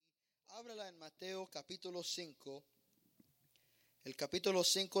ábrala en Mateo capítulo 5, el capítulo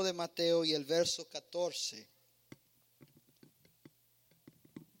 5 de Mateo y el verso 14.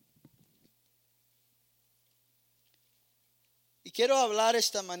 Y quiero hablar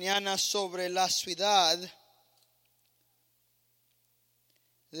esta mañana sobre la ciudad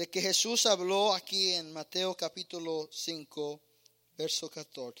de que Jesús habló aquí en Mateo capítulo 5, verso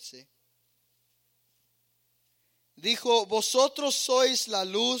 14. Dijo: vosotros sois la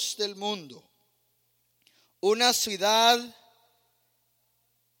luz del mundo. Una ciudad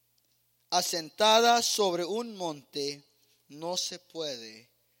asentada sobre un monte no se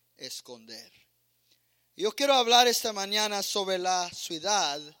puede esconder. Yo quiero hablar esta mañana sobre la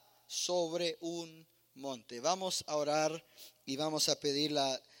ciudad sobre un monte. Vamos a orar y vamos a pedir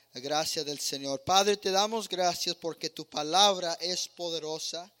la gracia del Señor. Padre, te damos gracias porque tu palabra es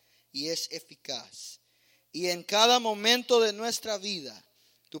poderosa y es eficaz. Y en cada momento de nuestra vida,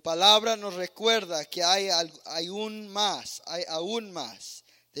 tu palabra nos recuerda que hay aún más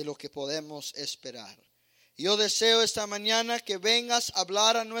de lo que podemos esperar. Yo deseo esta mañana que vengas a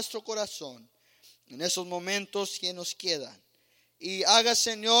hablar a nuestro corazón en esos momentos que nos quedan. Y haga,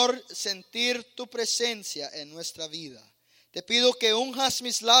 Señor, sentir tu presencia en nuestra vida. Te pido que unjas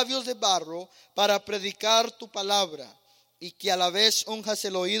mis labios de barro para predicar tu palabra y que a la vez unjas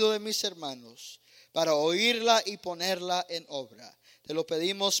el oído de mis hermanos para oírla y ponerla en obra. Te lo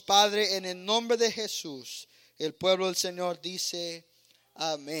pedimos, Padre, en el nombre de Jesús. El pueblo del Señor dice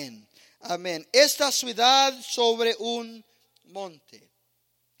amén. Amén. Esta ciudad sobre un monte.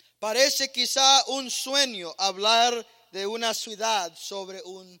 Parece quizá un sueño hablar de una ciudad sobre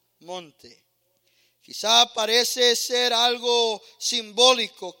un monte. Quizá parece ser algo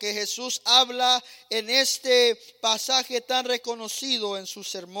simbólico que Jesús habla en este pasaje tan reconocido en su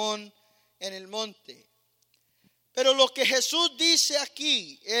sermón en el monte. Pero lo que Jesús dice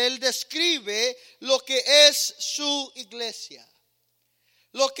aquí, Él describe lo que es su iglesia.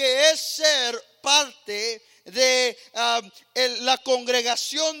 Lo que es ser parte de la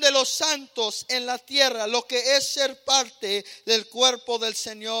congregación de los santos en la tierra. Lo que es ser parte del cuerpo del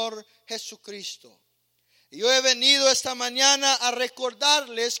Señor Jesucristo. Yo he venido esta mañana a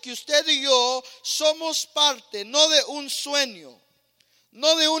recordarles que usted y yo somos parte, no de un sueño,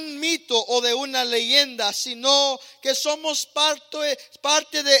 no de un mito o de una leyenda, sino que somos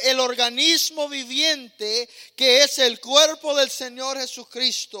parte del organismo viviente que es el cuerpo del Señor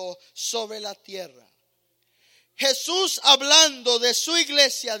Jesucristo sobre la tierra. Jesús, hablando de su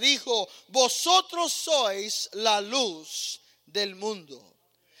iglesia, dijo: vosotros sois la luz del mundo.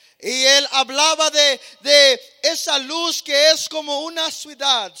 Y él hablaba de esa luz que es como una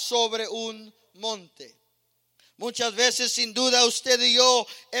ciudad sobre un monte. Muchas veces, sin duda, usted y yo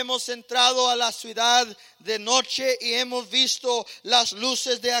hemos entrado a la ciudad de noche y hemos visto las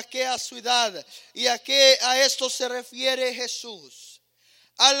luces de aquella ciudad. Y a esto se refiere Jesús.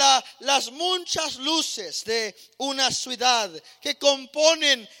 Las muchas luces de una ciudad que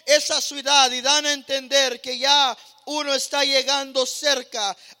componen esa ciudad y dan a entender que ya uno está llegando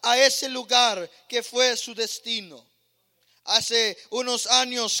cerca a ese lugar que fue su destino. Hace unos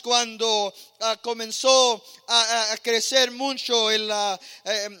años, cuando comenzó a crecer mucho el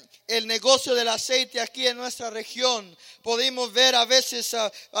negocio del aceite aquí en nuestra región, pudimos ver a veces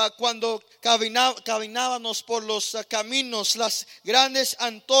cuando caminábamos por los caminos las grandes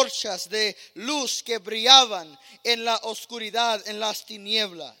antorchas de luz que brillaban en la oscuridad, en las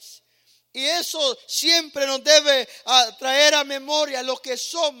tinieblas. Y eso siempre nos debe traer a memoria lo que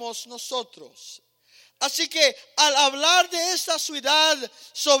somos nosotros. Así que al hablar de esta ciudad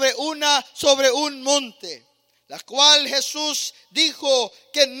sobre un monte, la cual Jesús dijo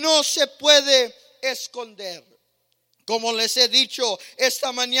que no se puede esconder. Como les he dicho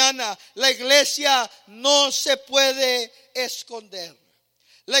esta mañana, la iglesia no se puede esconder.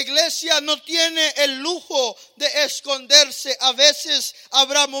 La iglesia no tiene el lujo de esconderse. A veces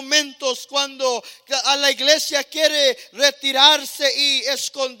habrá momentos cuando a la iglesia quiere retirarse y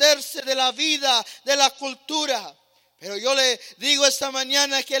esconderse de la vida, de la cultura. Pero yo le digo esta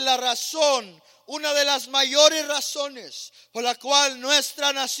mañana que una de las mayores razones por la cual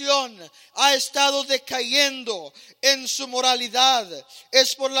nuestra nación ha estado decayendo en su moralidad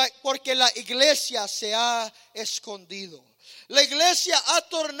es porque la iglesia se ha escondido. La iglesia ha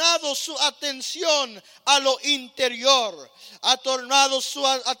tornado su atención a lo interior, ha tornado su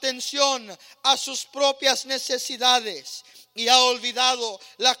atención a sus propias necesidades y ha olvidado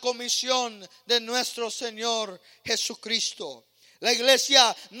la comisión de nuestro Señor Jesucristo. La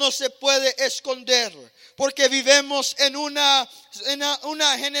iglesia no se puede esconder porque vivimos en una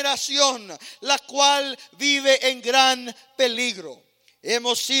generación la cual vive en gran peligro.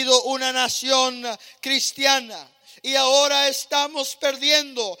 Hemos sido una nación cristiana y ahora estamos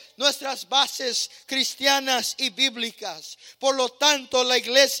perdiendo nuestras bases cristianas y bíblicas. Por lo tanto, la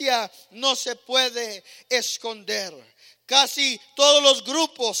iglesia no se puede esconder. Casi todos los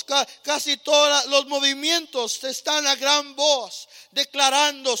grupos, casi todos los movimientos están a gran voz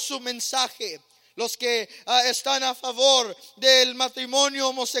declarando su mensaje. Los que están a favor del matrimonio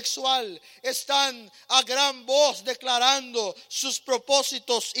homosexual están a gran voz declarando sus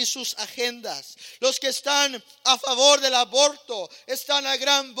propósitos y sus agendas. Los que están a favor del aborto están a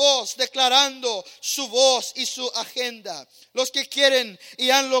gran voz declarando su voz y su agenda. Los que quieren y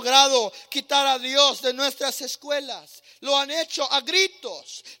han logrado quitar a Dios de nuestras escuelas lo han hecho a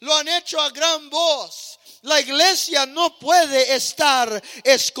gritos, lo han hecho a gran voz. La iglesia no puede estar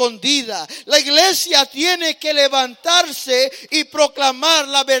escondida. La iglesia tiene que levantarse y proclamar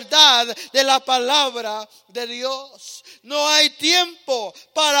la verdad de la palabra de Dios. No hay tiempo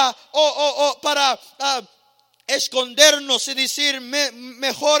para escondernos y decir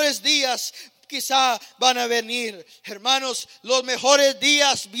mejores días quizá van a venir. Hermanos, los mejores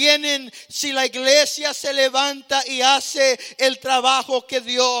días vienen si la iglesia se levanta y hace el trabajo que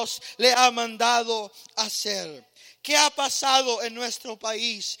Dios le ha mandado hacer. ¿Qué ha pasado en nuestro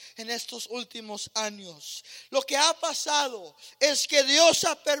país en estos últimos años? Lo que ha pasado es que Dios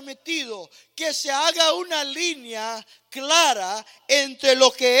ha permitido que se haga una línea clara entre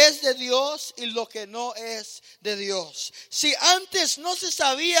lo que es de Dios y lo que no es de Dios. Si antes no se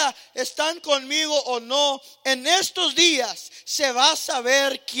sabía, ¿están conmigo o no? En estos días se va a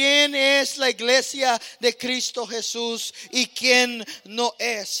saber quién es la iglesia de Cristo Jesús y quién no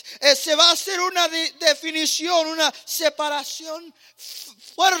es. Se va a hacer una definición, una separación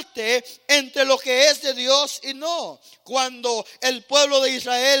fuerte entre lo que es de Dios y no. Cuando el pueblo de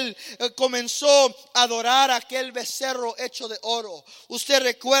Israel comenzó a adorar aquel becerro hecho de oro, usted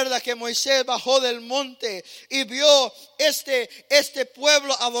recuerda que Moisés bajó del monte y vio este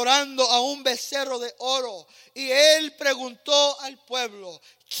pueblo adorando a un becerro de oro, y él preguntó al pueblo: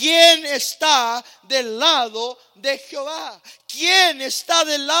 ¿quién está del lado de Jehová? ¿Quién está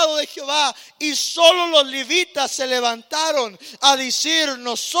del lado de Jehová? Y solo los levitas se levantaron a decir: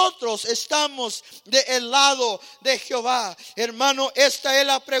 nosotros estamos del lado de Jehová. Hermano, esta es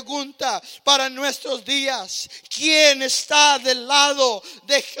la pregunta para nuestros días: ¿quién está del lado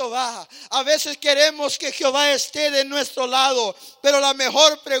de Jehová? A veces queremos que Jehová esté de nuestro lado, pero la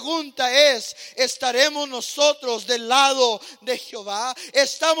mejor pregunta es: ¿estaremos nosotros del lado de Jehová?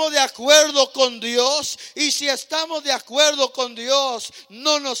 ¿Estamos de acuerdo con Dios? Y si estamos de acuerdo con Dios,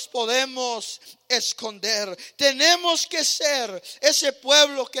 no nos podemos esconder. Tenemos que ser ese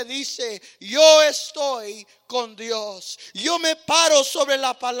pueblo que dice: yo estoy con Dios. Yo me paro sobre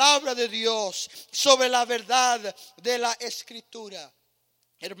la palabra de Dios, sobre la verdad de la Escritura.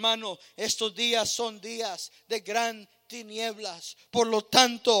 Hermano, estos días son días de gran tinieblas. Por lo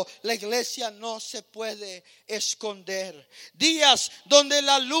tanto, la iglesia no se puede esconder. Días donde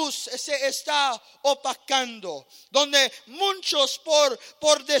la luz se está opacando, donde muchos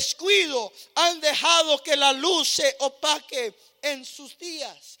por descuido han dejado que la luz se opaque en sus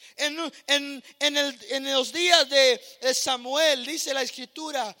días. En los días de Samuel, dice la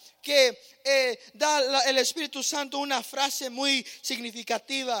Escritura que da el Espíritu Santo una frase muy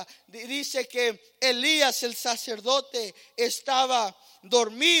significativa. Dice que Elías el sacerdote estaba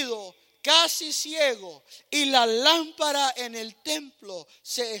dormido, casi ciego, y la lámpara en el templo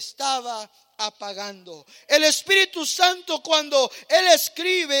se estaba apagando. El Espíritu Santo, cuando Él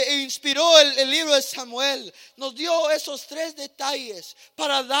escribe e inspiró el libro de Samuel, nos dio esos 3 detalles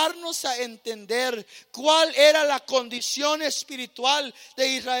para darnos a entender cuál era la condición espiritual de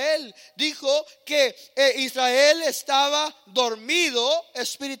Israel. Dijo que Israel estaba dormido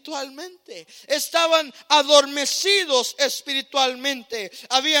espiritualmente, estaban adormecidos espiritualmente,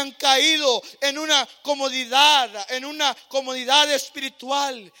 habían caído en una comodidad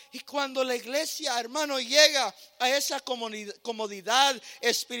espiritual. Y cuando la iglesia, hermano, llega a esa comodidad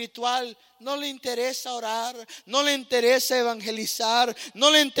espiritual, no le interesa orar, no le interesa evangelizar,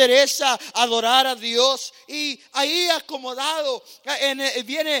 no le interesa adorar a Dios. Y ahí acomodado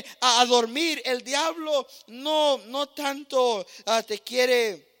viene a dormir. El diablo no tanto te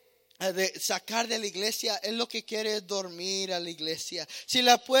quiere de sacar de la iglesia, él lo que quiere es dormir a la iglesia. Si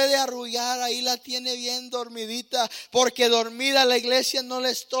la puede arrullar, ahí la tiene bien dormidita, porque dormida la iglesia no le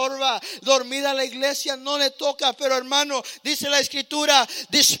estorba, dormida la iglesia no le toca. Pero hermano, dice la escritura,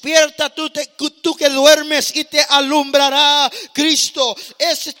 despierta tú que duermes y te alumbrará Cristo.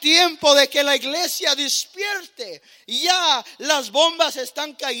 Es tiempo de que la iglesia despierte. Ya las bombas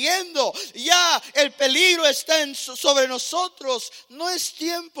están cayendo, ya el peligro está sobre nosotros. No es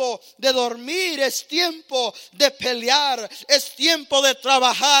tiempo de dormir, es tiempo de pelear, es tiempo de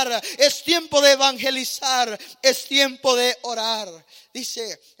trabajar, es tiempo de evangelizar, es tiempo de orar.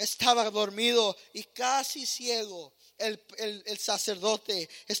 Dice, estaba dormido y casi ciego. El sacerdote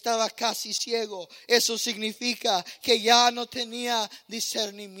estaba casi ciego. Eso significa que ya no tenía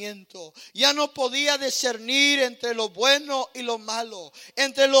discernimiento. Ya no podía discernir entre lo bueno y lo malo,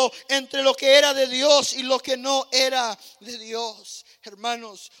 entre lo que era de Dios y lo que no era de Dios.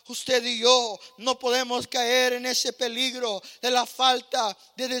 Hermanos, usted y yo no podemos caer en ese peligro de la falta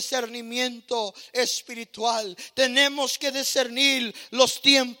de discernimiento espiritual. Tenemos que discernir los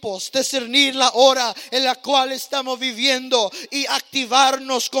tiempos, discernir la hora en la cual estamos viviendo y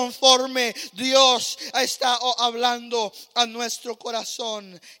activarnos conforme Dios está hablando a nuestro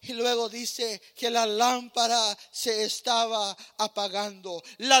corazón. Y luego dice que la lámpara se estaba apagando,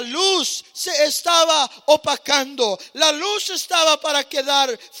 la luz se estaba opacando, la luz estaba para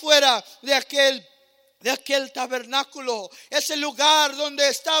quedar fuera de aquel tabernáculo, ese lugar donde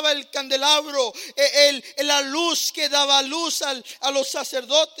estaba el candelabro, la luz que daba luz a los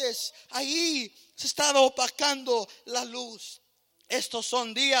sacerdotes. Ahí se estaba opacando la luz. Estos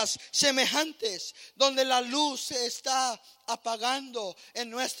son días semejantes donde la luz se está apagando en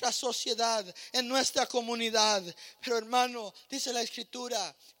nuestra sociedad, en nuestra comunidad. Pero hermano, dice la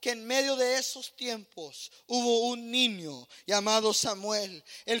escritura que en medio de esos tiempos hubo un niño llamado Samuel,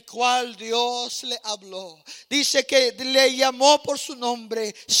 el cual Dios le habló. Dice que le llamó por su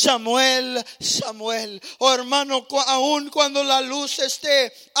nombre, Samuel, Samuel. Oh hermano, aun cuando la luz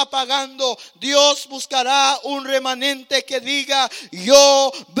esté apagando, Dios buscará un remanente que diga: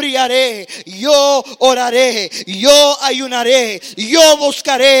 yo brillaré, yo oraré, yo ayunaré, yo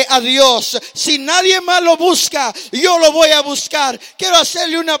buscaré a Dios. Si nadie más lo busca, yo lo voy a buscar. Quiero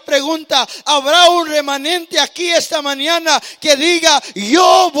hacerle una pregunta: ¿habrá un remanente aquí esta mañana que diga: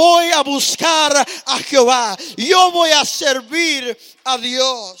 yo voy a buscar a Jehová, yo voy a servir a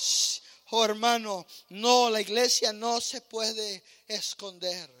Dios? Oh hermano, no, la iglesia no se puede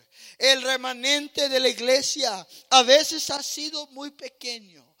esconder. El remanente de la iglesia a veces ha sido muy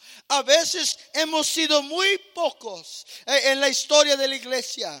pequeño. A veces hemos sido muy pocos en la historia de la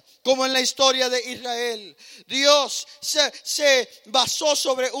iglesia, como en la historia de Israel. Dios se basó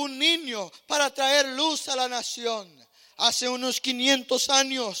sobre un niño para traer luz a la nación. Hace unos 500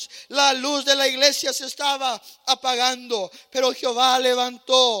 años la luz de la iglesia se estaba apagando, pero Jehová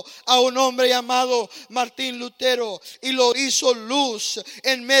levantó a un hombre llamado Martín Lutero y lo hizo luz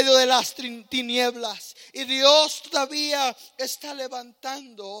en medio de las tinieblas. Y Dios todavía está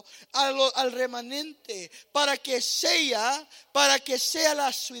levantando al remanente para que sea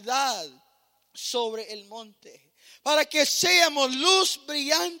la ciudad sobre el monte, para que seamos luz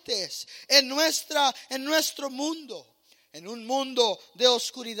brillantes en nuestro mundo. En un mundo de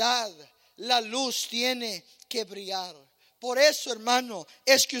oscuridad, la luz tiene que brillar. Por eso, hermano,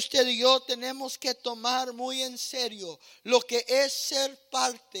 es que usted y yo tenemos que tomar muy en serio lo que es ser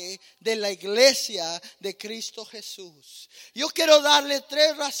parte de la iglesia de Cristo Jesús. Yo quiero darle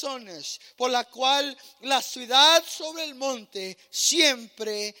 3 razones por la cual la ciudad sobre el monte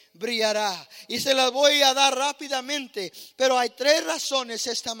siempre brillará. Y se las voy a dar rápidamente, pero hay 3 razones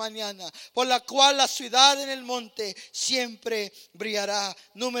esta mañana por la cual la ciudad en el monte siempre brillará.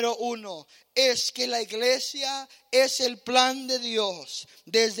 Número 1. Es que la iglesia es el plan de Dios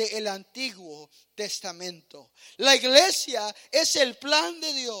desde el Antiguo Testamento. La iglesia es el plan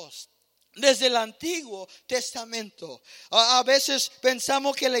de Dios desde el Antiguo Testamento. A veces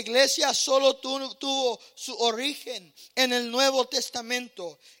pensamos que la iglesia solo tuvo su origen en el Nuevo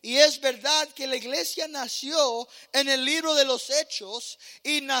Testamento. Y es verdad que la iglesia nació en el libro de los Hechos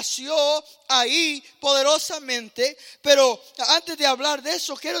y nació ahí poderosamente. Pero antes de hablar de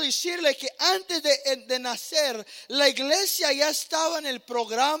eso, quiero decirle que antes de nacer, la iglesia ya estaba en el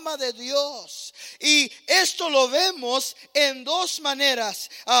programa de Dios. Y esto lo vemos en 2 maneras,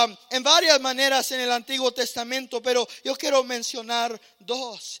 en varias maneras en el Antiguo Testamento, pero yo quiero mencionar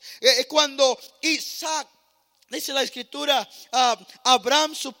 2. Cuando Isaac Dice la escritura,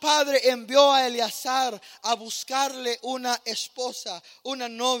 Abraham su padre envió a Eleazar a buscarle una esposa, una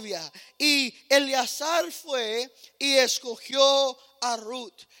novia. Y Eleazar fue y escogió a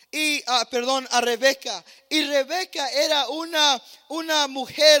Ruth. A Rebeca. Y Rebeca era una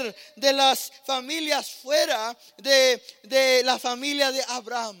mujer de las familias fuera de la familia de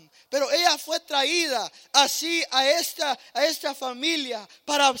Abraham. Pero ella fue traída así a esta familia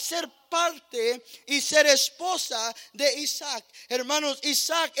para ser parte y ser esposa de Isaac. Hermanos,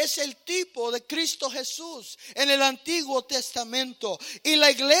 Isaac es el tipo de Cristo Jesús en el Antiguo Testamento. Y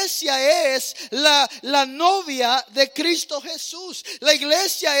la iglesia es la novia de Cristo Jesús. La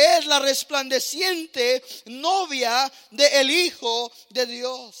iglesia es la resplandeciente novia del Hijo de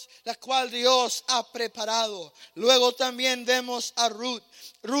Dios, la cual Dios ha preparado. Luego también vemos a Ruth.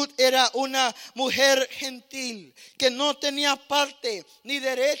 Ruth era una mujer gentil que no tenía parte ni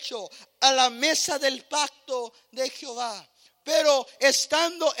derecho a la mesa del pacto de Jehová. Pero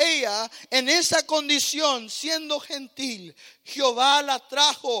estando ella en esa condición, siendo gentil, Jehová la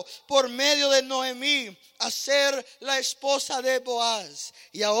trajo por medio de Noemí a ser la esposa de Boaz.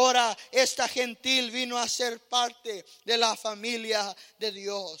 Y ahora esta gentil vino a ser parte de la familia de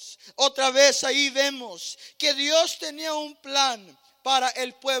Dios. Otra vez ahí vemos que Dios tenía un plan para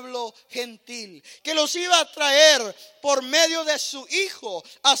el pueblo gentil, que los iba a traer por medio de su hijo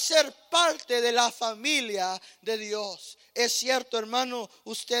a ser parte de la familia de Dios. Es cierto, hermano,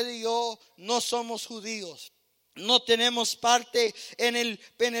 usted y yo no somos judíos. No tenemos parte en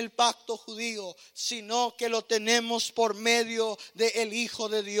el pacto judío, sino que lo tenemos por medio del Hijo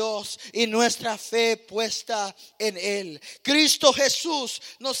de Dios y nuestra fe puesta en Él. Cristo Jesús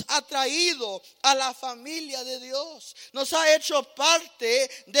nos ha traído a la familia de Dios. Nos ha hecho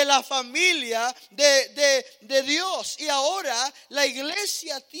parte de la familia de Dios. Y ahora la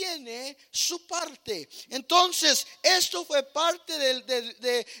iglesia tiene su parte. Entonces, esto fue parte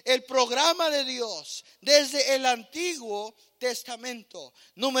del programa de Dios desde el Antiguo Testamento.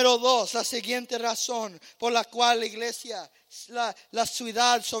 Número 2, la siguiente razón por la cual la iglesia, la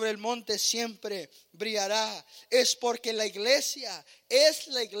ciudad sobre el monte siempre brillará, es porque la iglesia es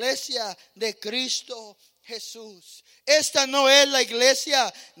la iglesia de Cristo Jesús. Esta no es la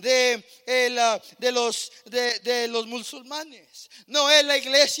iglesia de los musulmanes. No es la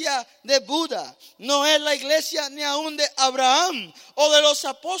iglesia de Buda. No es la iglesia ni aún de Abraham o de los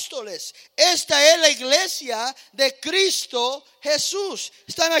apóstoles. Esta es la iglesia de Cristo Jesús.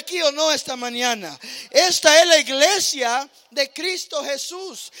 ¿Están aquí o no esta mañana? Esta es la iglesia de Cristo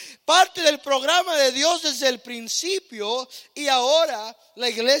Jesús. Parte del programa de Dios desde el principio, y ahora la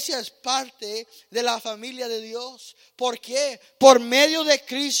iglesia es parte de la familia de Dios. ¿Por qué? Por medio de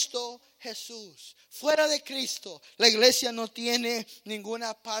Cristo Jesús. Fuera de Cristo, la iglesia no tiene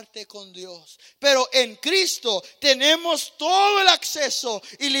ninguna parte con Dios. Pero en Cristo tenemos todo el acceso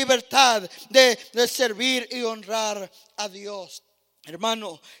y libertad de servir y honrar a Dios.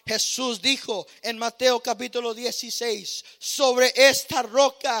 Hermano, Jesús dijo en Mateo capítulo 16, sobre esta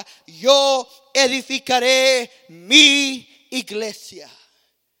roca yo edificaré mi iglesia.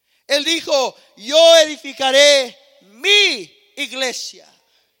 Él dijo, yo edificaré mi iglesia.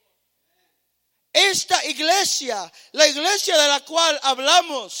 Esta iglesia, la iglesia de la cual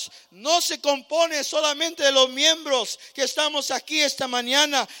hablamos, no se compone solamente de los miembros que estamos aquí esta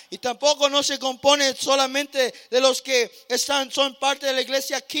mañana, y tampoco no se compone solamente de los que son parte de la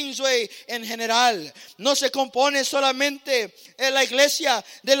iglesia Kingsway en general. No se compone solamente de la iglesia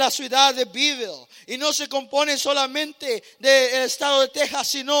de la ciudad de Beeville, y no se compone solamente del estado de Texas,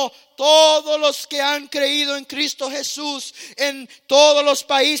 sino todos los que han creído en Cristo Jesús en todos los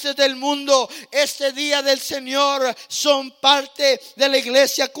países del mundo. Este día del Señor son parte de la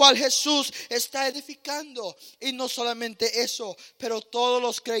iglesia cual Jesús está edificando. Y no solamente eso, pero todos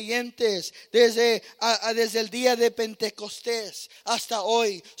los creyentes desde el día de Pentecostés hasta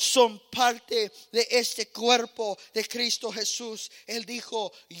hoy son parte de este cuerpo de Cristo Jesús. Él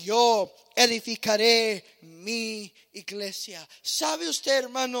dijo, yo edificaré mi iglesia. ¿Sabe usted,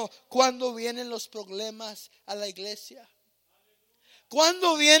 hermano, cuándo vienen los problemas a la iglesia?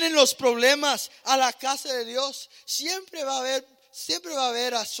 ¿Cuándo vienen los problemas a la casa de Dios? Siempre va a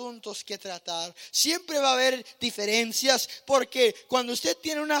haber asuntos que tratar. Siempre va a haber diferencias. Porque cuando usted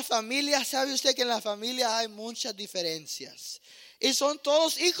tiene una familia, sabe usted que en la familia hay muchas diferencias. Y son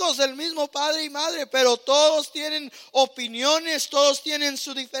todos hijos del mismo padre y madre, pero todos tienen opiniones, todos tienen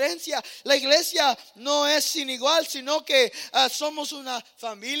su diferencia. La iglesia no es sin igual, sino que somos una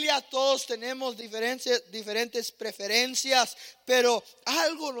familia, todos tenemos diferentes preferencias, pero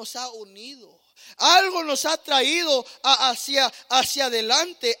algo nos ha unido. Algo nos ha traído hacia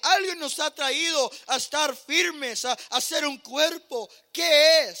adelante. Algo nos ha traído a estar firmes, a ser un cuerpo.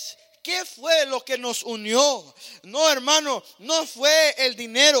 ¿Qué es? ¿Qué fue lo que nos unió? No, hermano, no fue el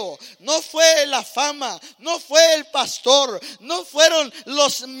dinero, no fue la fama, no fue el pastor, no fueron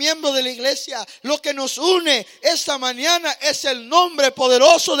los miembros de la iglesia. Lo que nos une esta mañana es el nombre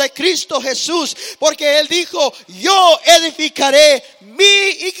poderoso de Cristo Jesús, porque Él dijo: yo edificaré mi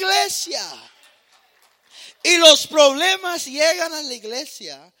iglesia. Y los problemas llegan a la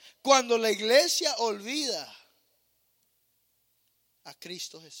iglesia cuando la iglesia olvida a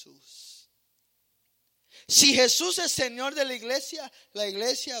Cristo Jesús. Si Jesús es Señor de la iglesia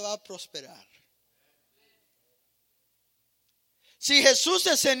va a prosperar. Si Jesús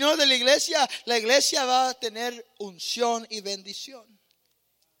es Señor de la iglesia va a tener unción y bendición.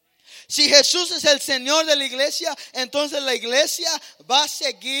 Si Jesús es el Señor de la iglesia, entonces la iglesia va a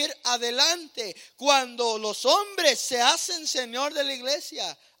seguir adelante. Cuando los hombres se hacen Señor de la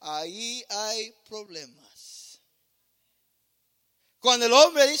iglesia, ahí hay problemas. Cuando el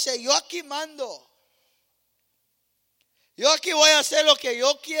hombre dice: yo aquí mando, yo aquí voy a hacer lo que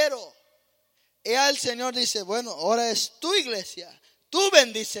yo quiero, y el Señor dice: bueno, ahora es tu iglesia, tú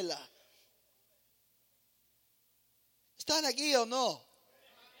bendícela. ¿Están aquí o no?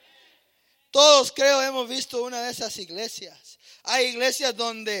 Todos creo hemos visto una de esas iglesias. Hay iglesias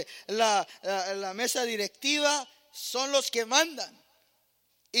donde la mesa directiva son los que mandan.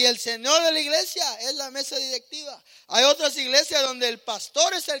 Y el Señor de la iglesia es la mesa directiva. Hay otras iglesias donde el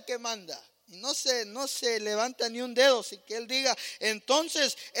pastor es el que manda. Y no se levanta ni un dedo sin que él diga.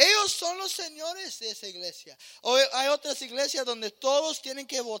 Entonces ellos son los señores de esa iglesia. O hay otras iglesias donde todos tienen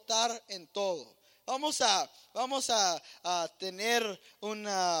que votar en todo. Vamos a tener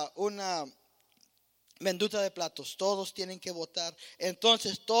una venduta de platos. Todos tienen que votar.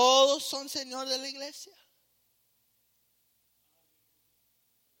 Entonces todos son señor de la iglesia.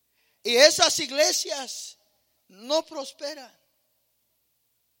 Y esas iglesias no prosperan.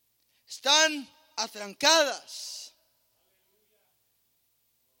 Están atrancadas.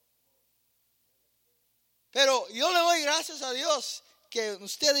 Pero yo le doy gracias a Dios que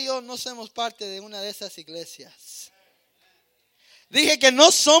usted y yo no somos parte de una de esas iglesias. Dije que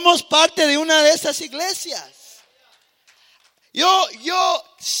no somos parte de una de esas iglesias. Yo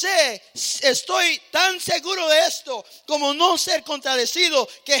estoy tan seguro de esto como no ser contradecido,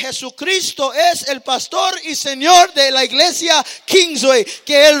 que Jesucristo es el pastor y Señor de la iglesia Kingsway,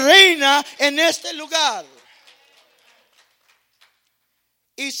 que Él reina en este lugar.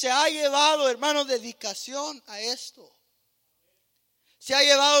 Y se ha llevado, hermano, dedicación a esto. Se ha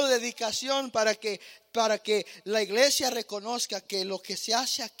llevado dedicación para que la iglesia reconozca que lo que se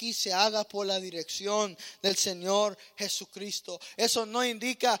hace aquí se haga por la dirección del Señor Jesucristo. Eso no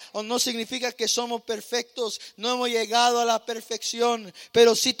indica o no significa que somos perfectos, no hemos llegado a la perfección,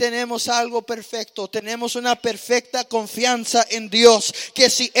 pero sí tenemos algo perfecto. Tenemos una perfecta confianza en Dios, que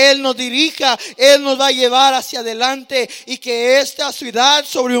si Él nos dirija, Él nos va a llevar hacia adelante, y que esta ciudad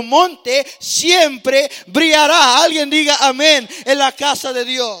sobre un monte siempre brillará. Alguien diga amén en la casa de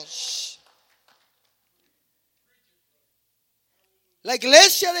Dios. La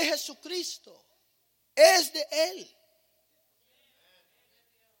iglesia de Jesucristo es de Él.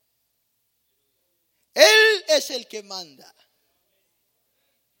 Él es el que manda.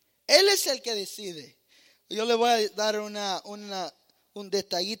 Él es el que decide. Yo le voy a dar un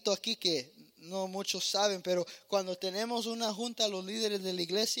detallito aquí que no muchos saben, pero cuando tenemos una junta, los líderes de la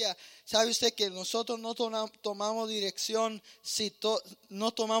iglesia, ¿sabe usted que nosotros no tomamos dirección,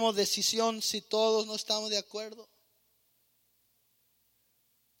 no tomamos decisión si todos no estamos de acuerdo?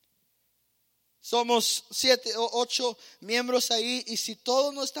 Somos 7 o 8 miembros ahí, y si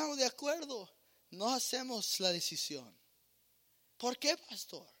todos no estamos de acuerdo, no hacemos la decisión. ¿Por qué,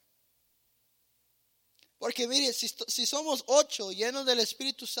 pastor? Porque mire, si somos 8 llenos del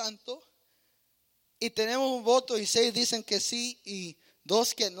Espíritu Santo y tenemos un voto y 6 dicen que sí y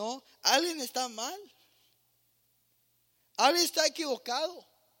 2 que no, alguien está mal. Alguien está equivocado.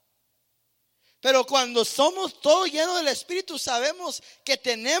 Pero cuando somos todos llenos del Espíritu, sabemos que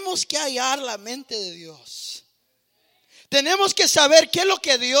tenemos que hallar la mente de Dios. Tenemos que saber qué es lo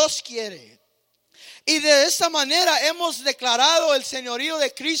que Dios quiere. Y de esa manera hemos declarado el señorío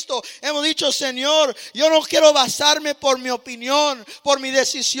de Cristo. Hemos dicho: Señor, yo no quiero basarme por mi opinión, por mi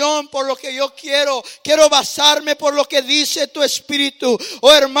decisión, por lo que yo quiero. Quiero basarme por lo que dice tu Espíritu.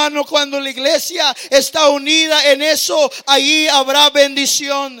 Oh hermano, cuando la iglesia está unida en eso, ahí habrá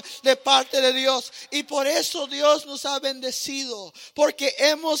bendición de parte de Dios. Y por eso Dios nos ha bendecido. Porque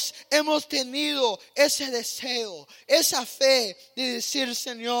hemos tenido ese deseo, esa fe de decir: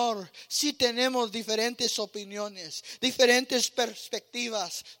 Señor, si tenemos diferentes opiniones, diferentes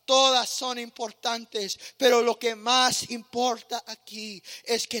perspectivas, todas son importantes, pero lo que más importa aquí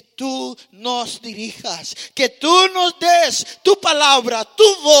es que tú nos dirijas, que tú nos des tu palabra,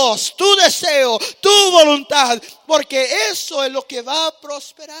 tu voz, tu deseo, tu voluntad, porque eso es lo que va a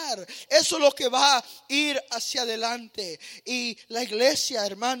prosperar, eso es lo que va a ir hacia adelante. Y la iglesia,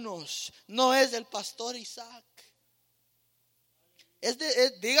 hermanos, no es del pastor Isaac.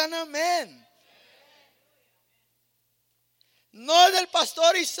 Digan amén. No es del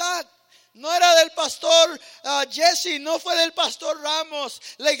pastor Isaac. No era del pastor Jesse. No fue del pastor Ramos.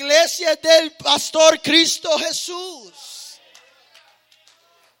 La iglesia es del pastor Cristo Jesús.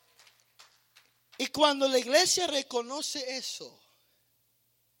 Y cuando la iglesia reconoce eso,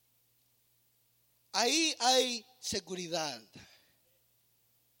 ahí hay seguridad.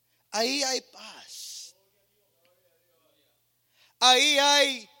 Ahí hay paz. Ahí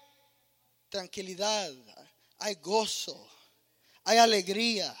hay tranquilidad, hay gozo, hay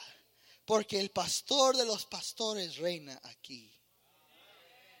alegría, porque el pastor de los pastores reina aquí.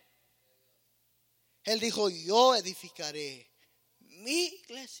 Él dijo: yo edificaré mi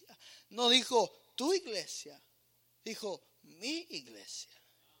iglesia. No dijo tu iglesia, dijo mi iglesia.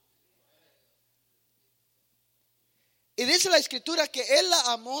 Y dice la Escritura que Él la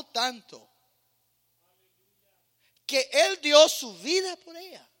amó tanto que Él dio su vida por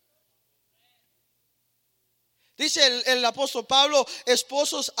ella. Dice el apóstol Pablo: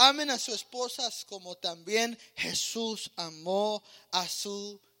 esposos, amen a sus esposas como también Jesús amó a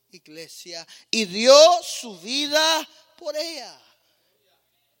su iglesia y dio su vida por ella.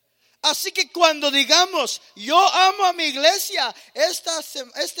 Así que cuando digamos: yo amo a mi iglesia,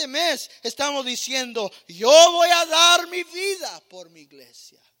 este mes estamos diciendo: yo voy a dar mi vida por mi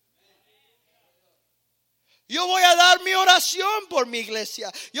iglesia. Yo voy a dar mi oración por mi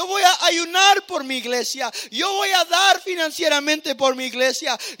iglesia. Yo voy a ayunar por mi iglesia. Yo voy a dar financieramente por mi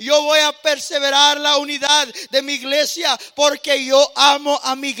iglesia. Yo voy a perseverar la unidad de mi iglesia, porque yo amo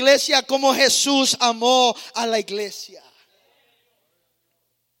a mi iglesia como Jesús amó a la iglesia.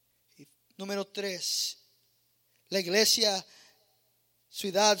 Número 3. La iglesia,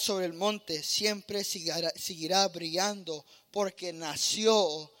 ciudad sobre el monte, siempre seguirá brillando, porque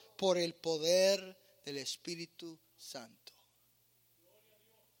nació por el poder del Espíritu Santo.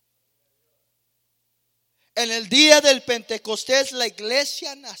 En el día del Pentecostés, la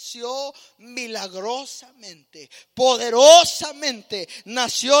iglesia nació milagrosamente, poderosamente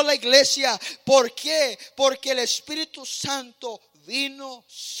nació la iglesia. ¿Por qué? Porque el Espíritu Santo vino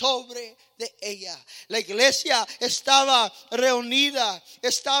sobre de ella. La iglesia estaba reunida,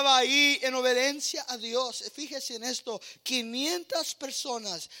 estaba ahí en obediencia a Dios. Fíjese en esto: 500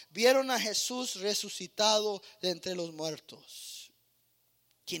 personas vieron a Jesús resucitado de entre los muertos.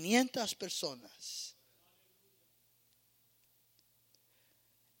 500 personas.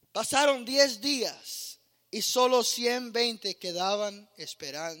 Pasaron 10 días y solo 120 quedaban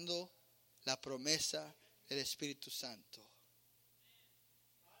esperando la promesa del Espíritu Santo.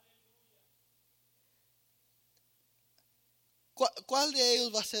 ¿Cuál de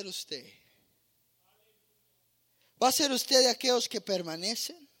ellos va a ser usted? ¿Va a ser usted de aquellos que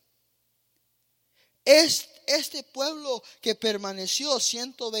permanecen? Este pueblo que permaneció,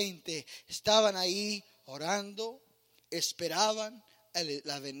 120, estaban ahí orando, esperaban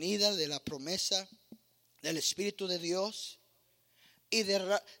la venida de la promesa del Espíritu de Dios. Y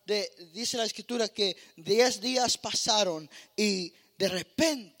dice la Escritura que 10 días pasaron y de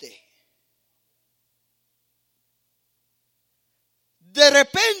repente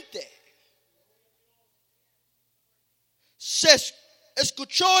se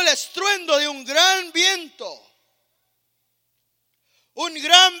escuchó el estruendo de un gran viento. Un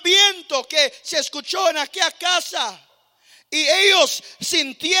gran viento que se escuchó en aquella casa. Y ellos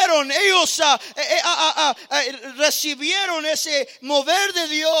sintieron, ellos recibieron ese mover de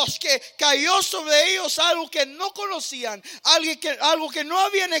Dios que cayó sobre ellos, algo que no conocían, algo que no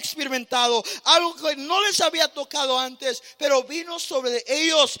habían experimentado, algo que no les había tocado antes, pero vino sobre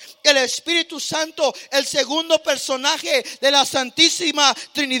ellos el Espíritu Santo, el segundo personaje de la Santísima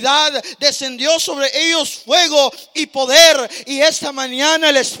Trinidad. Descendió sobre ellos fuego y poder, y esta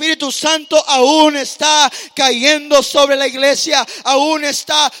mañana el Espíritu Santo aún está cayendo sobre la iglesia. Aún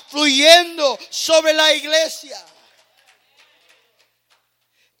está fluyendo sobre la iglesia.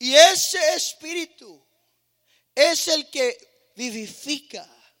 Y ese Espíritu es el que vivifica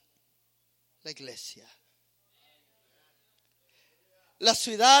la iglesia. La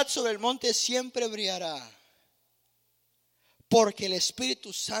ciudad sobre el monte siempre brillará, porque el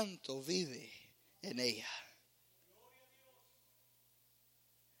Espíritu Santo vive en ella.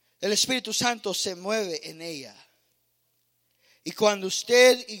 El Espíritu Santo se mueve en ella. Y cuando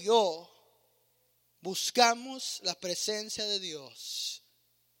usted y yo buscamos la presencia de Dios,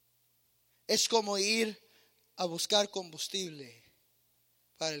 es como ir a buscar combustible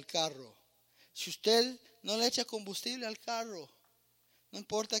para el carro. Si usted no le echa combustible al carro, no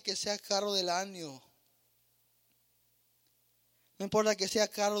importa que sea carro del año, no importa que sea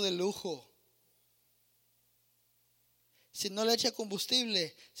carro de lujo, si no le echa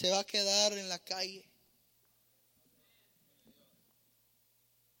combustible, se va a quedar en la calle.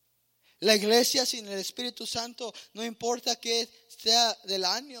 La iglesia sin el Espíritu Santo, no importa que sea del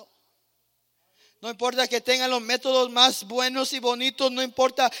año, no importa que tenga los métodos más buenos y bonitos, no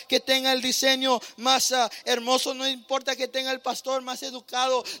importa que tenga el diseño más hermoso, no importa que tenga el pastor más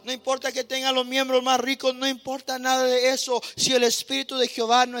educado, no importa que tenga los miembros más ricos, no importa nada de eso. Si el Espíritu de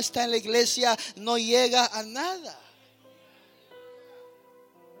Jehová no está en la iglesia, no llega a nada.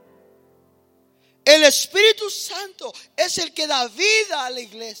 El Espíritu Santo es el que da vida a la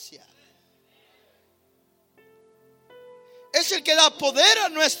iglesia. Es el que da poder a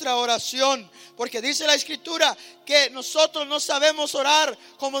nuestra oración. Porque dice la Escritura que nosotros no sabemos orar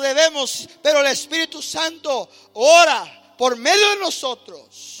como debemos, pero el Espíritu Santo ora por medio de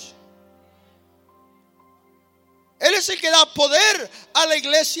nosotros. Él es el que da poder a la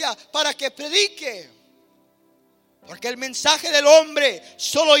iglesia para que predique. Porque el mensaje del hombre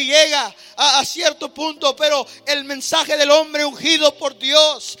solo llega a cierto punto, pero el mensaje del hombre ungido por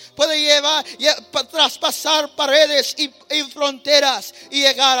Dios puede traspasar paredes y fronteras y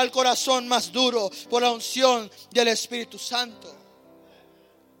llegar al corazón más duro por la unción del Espíritu Santo.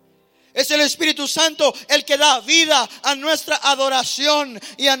 Es el Espíritu Santo el que da vida a nuestra adoración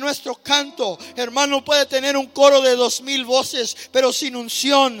y a nuestro canto. Hermano, puede tener un coro de 2000 voces, pero sin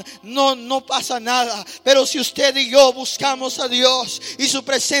unción no pasa nada. Pero si usted y yo buscamos a Dios y su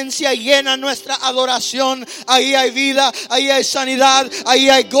presencia llena nuestra adoración, ahí hay vida, ahí hay sanidad, ahí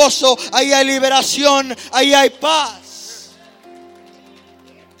hay gozo, ahí hay liberación, ahí hay paz.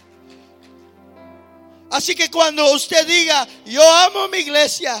 Así que cuando usted diga, yo amo mi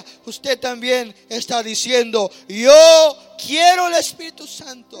iglesia, usted también está diciendo, yo quiero el Espíritu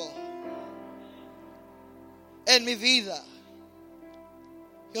Santo en mi vida.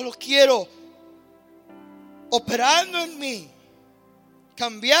 Yo lo quiero operando en mí,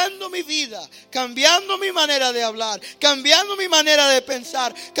 cambiando mi vida, cambiando mi manera de hablar, cambiando mi manera de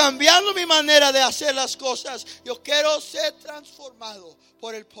pensar, cambiando mi manera de hacer las cosas. Yo quiero ser transformado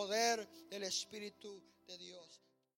por el poder del Espíritu de Dios.